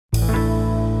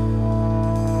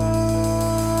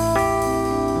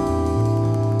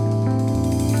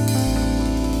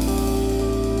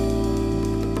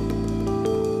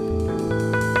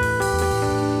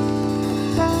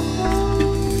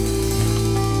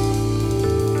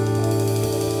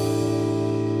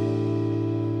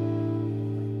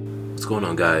going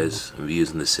on, guys? I'm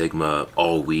using the Sigma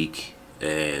all week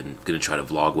and gonna try to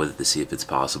vlog with it to see if it's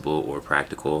possible or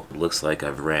practical. It looks like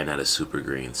I've ran out of super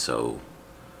greens, so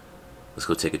let's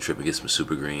go take a trip and get some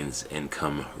super greens and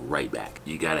come right back.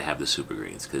 You gotta have the super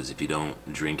greens, because if you don't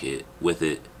drink it with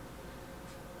it,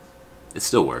 it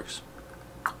still works.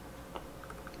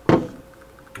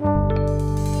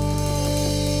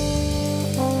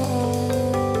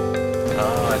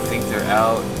 I think they're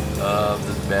out of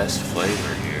the best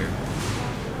flavor here.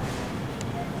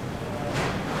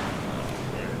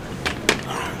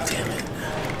 Oh, damn it.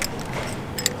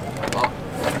 Oh.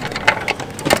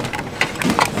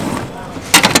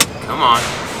 Come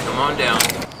on down.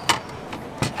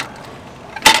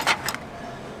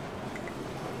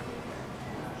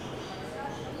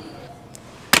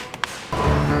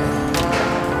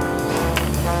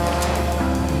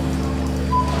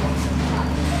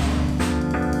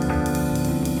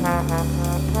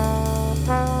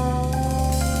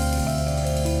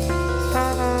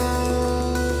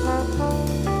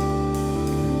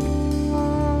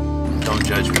 Don't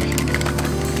judge me.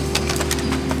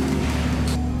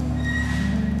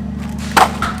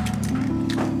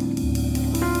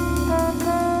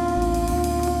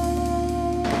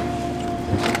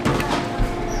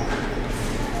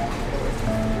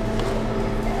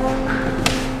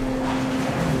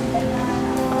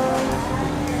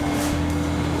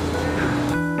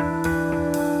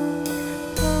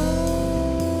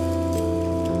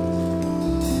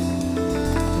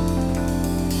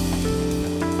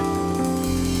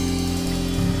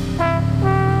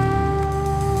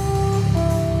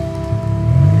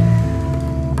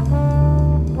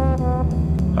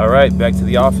 All right, back to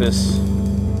the office.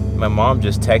 My mom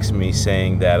just texted me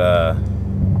saying that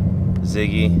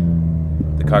Ziggy,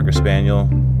 the Cocker Spaniel,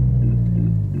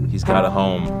 he's got a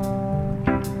home.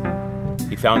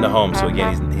 He found a home, so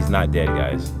again, he's not dead,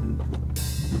 guys.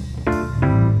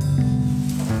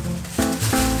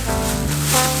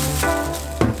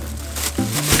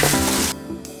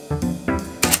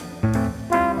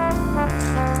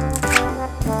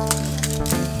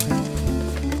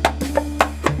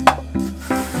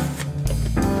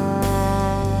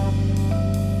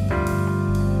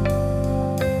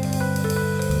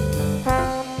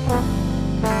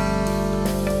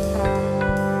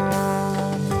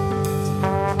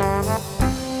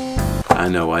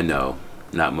 I know,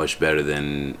 not much better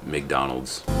than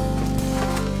McDonald's.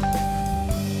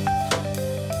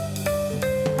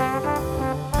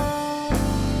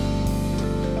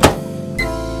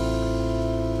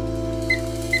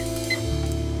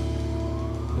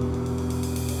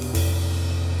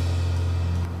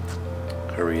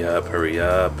 Hurry up, hurry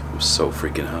up. I'm so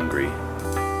freaking hungry.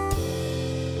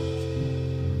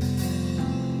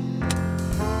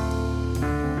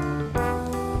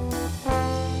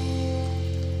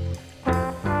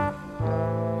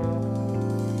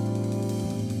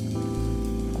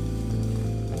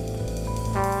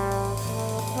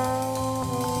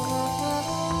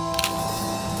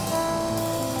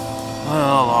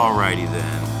 Well, alrighty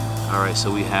then. Alright,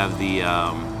 so we have the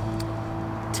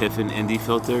Tiffin ND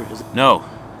filter. No,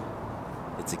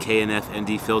 it's a KNF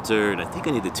ND filter, and I think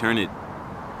I need to turn it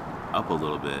up a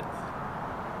little bit.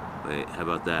 Wait, how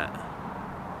about that?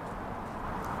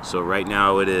 So right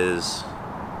now it is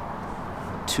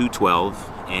 2:12,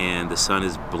 and the sun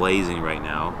is blazing right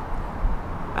now.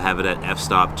 I have it at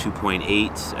f-stop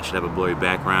 2.8. I should have a blurry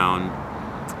background.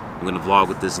 I'm gonna vlog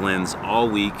with this lens all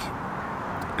week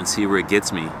and see where it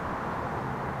gets me.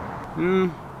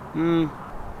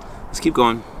 Let's keep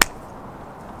going.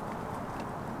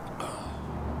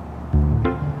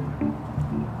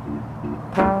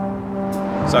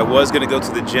 So I was gonna go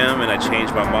to the gym and I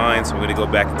changed my mind, so I'm gonna go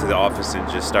back into the office and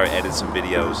just start editing some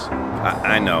videos.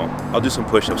 I know, I'll do some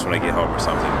push-ups when I get home or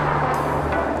something.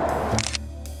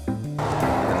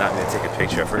 I'm not gonna take a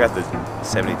picture. I forgot the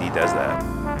 70D does that.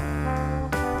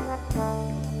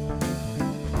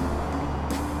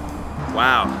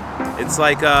 Wow, it's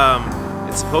like,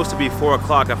 it's supposed to be 4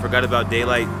 o'clock. I forgot about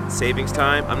daylight savings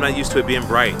time. I'm not used to it being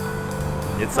bright.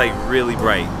 It's like really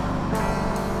bright.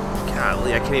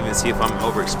 Golly, I can't even see if I'm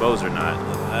overexposed or not.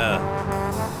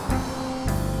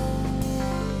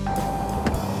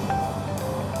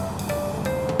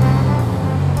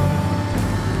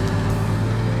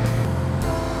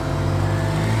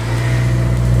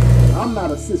 I'm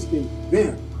not assisting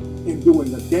them in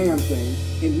doing the damn thing,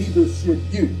 and neither should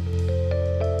you.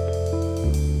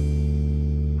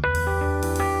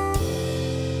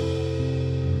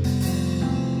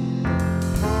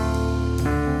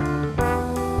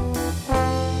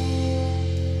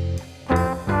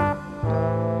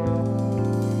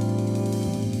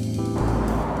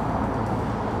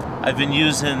 I've been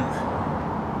using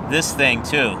this thing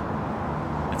too.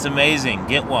 It's amazing.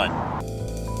 Get one.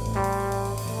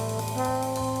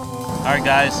 Alright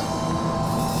guys,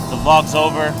 the vlog's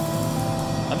over.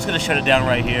 I'm just gonna shut it down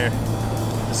right here.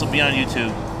 This will be on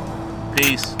YouTube.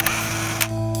 Peace.